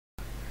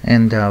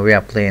And we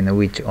are playing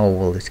Which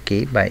Owl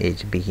Escape by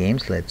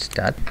 8bGames. Let's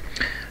start.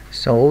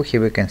 So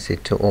here we can see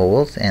two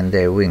owls and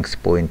their wings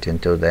pointing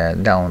to the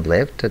down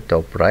left,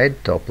 top right,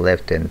 top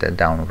left, and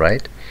down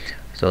right.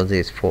 So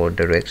these four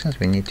directions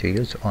we need to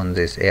use on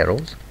these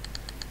arrows.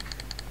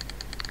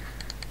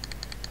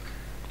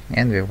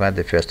 And we've got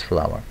the first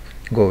flower.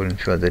 Going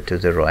further to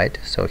the right,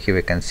 so here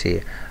we can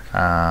see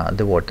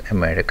the word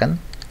American.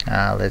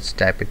 Let's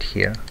type it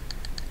here,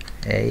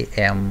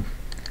 AMERICAN,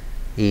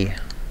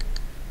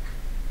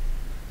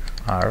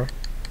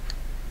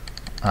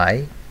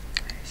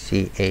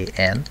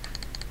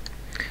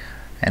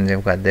 and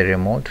we've got the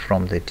remote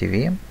from the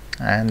TV,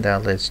 and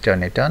let's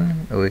turn it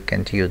on. We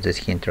can't use this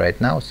hint right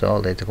now, so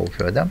let's go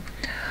further.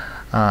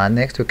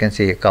 Next we can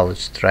see colored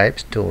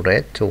stripes, 2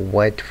 red, 2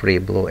 white, 3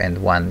 blue,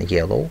 and 1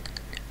 yellow.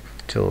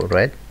 2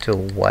 red, 2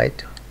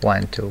 white,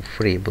 1, 2,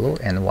 3 blue,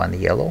 and 1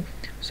 yellow.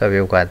 So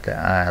we've got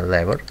a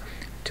lever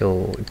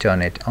to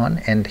turn it on,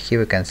 and here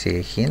we can see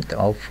a hint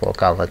of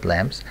colored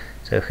lamps.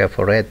 So you have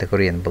red,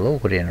 green, blue,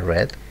 green,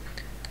 red,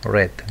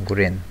 red,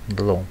 green,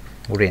 blue,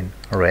 green,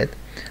 red.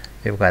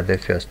 We've got the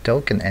first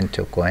token and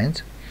 2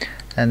 coins.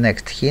 And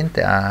next hint,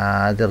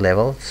 the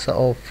levels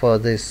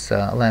of these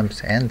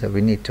lamps, and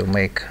we need to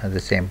make the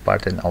same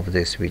pattern of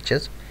these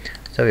switches.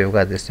 So we've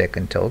got the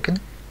second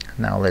token.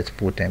 Now let's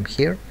put them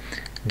here,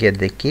 get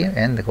the key,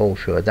 and go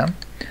further.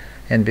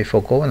 And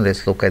before going,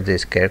 let's look at the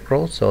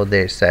scarecrows. So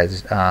their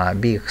sizes are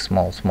big,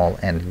 small, small,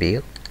 and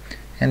big,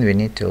 and we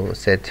need to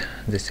set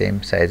the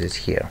same sizes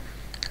here,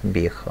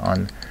 big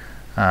on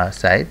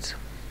sides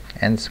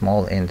and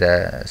small in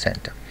the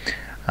center.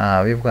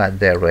 We've got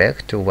the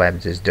rag to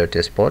wipe this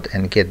dirty spot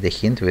and get the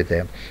hint with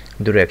the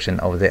direction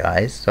of the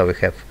eyes. So we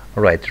have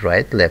right,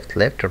 right, left,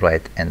 left,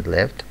 right, and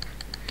left,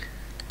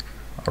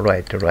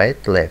 right,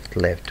 right, left,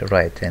 left,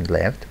 right, and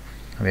left.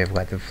 We've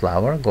got the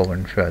flower.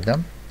 Going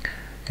further,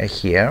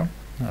 here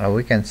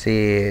we can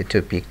see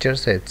 2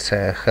 pictures. It's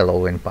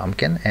Halloween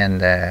pumpkin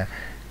and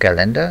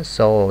calendar.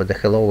 So the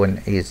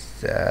Halloween is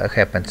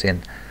happens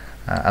in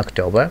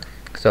October,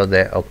 so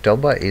the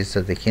October is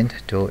the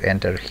hint to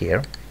enter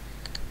here.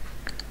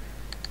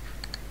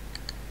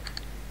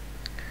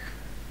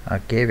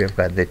 Okay, we've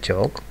got the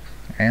chalk,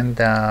 and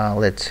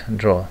let's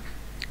draw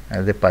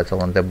the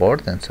puzzle on the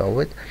board and solve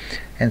it.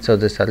 And so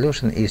the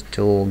solution is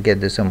to get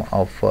the sum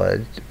of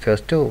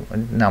first 2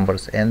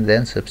 numbers and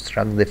then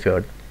subtract the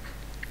third.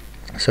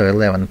 So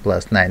 11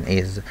 plus 9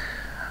 is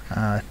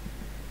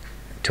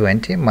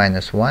 20,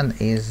 minus 1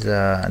 is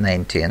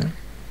 19.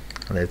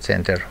 Let's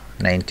enter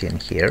 19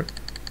 here.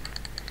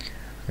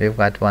 We've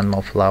got 1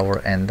 more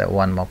flower and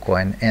 1 more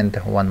coin, and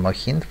 1 more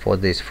hint for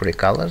these 3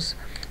 colors.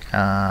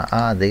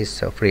 Are these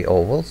 3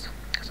 ovals.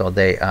 So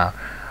they are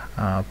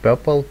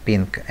purple,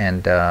 pink,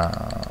 and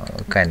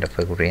kind of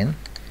a green.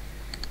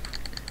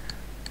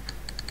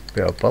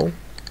 Purple,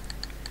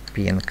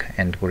 pink,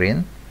 and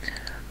green.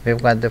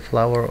 We've got the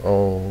flower.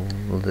 All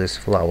these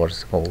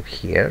flowers go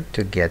here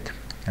to get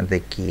the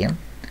key,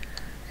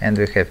 and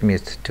we have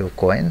missed 2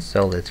 coins,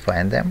 so let's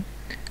find them.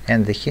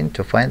 And the hint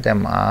to find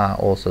them are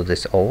also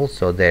this owl,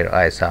 so their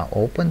eyes are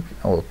open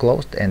or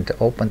closed, and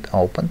opened,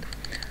 opened.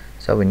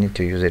 So we need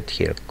to use it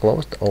here,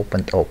 closed,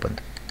 opened,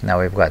 opened. Now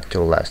we've got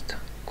 2 last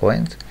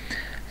coins,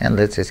 and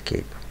let's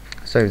escape.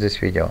 So if this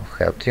video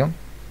helped you,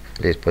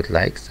 please put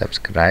like,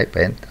 subscribe,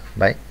 and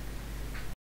bye.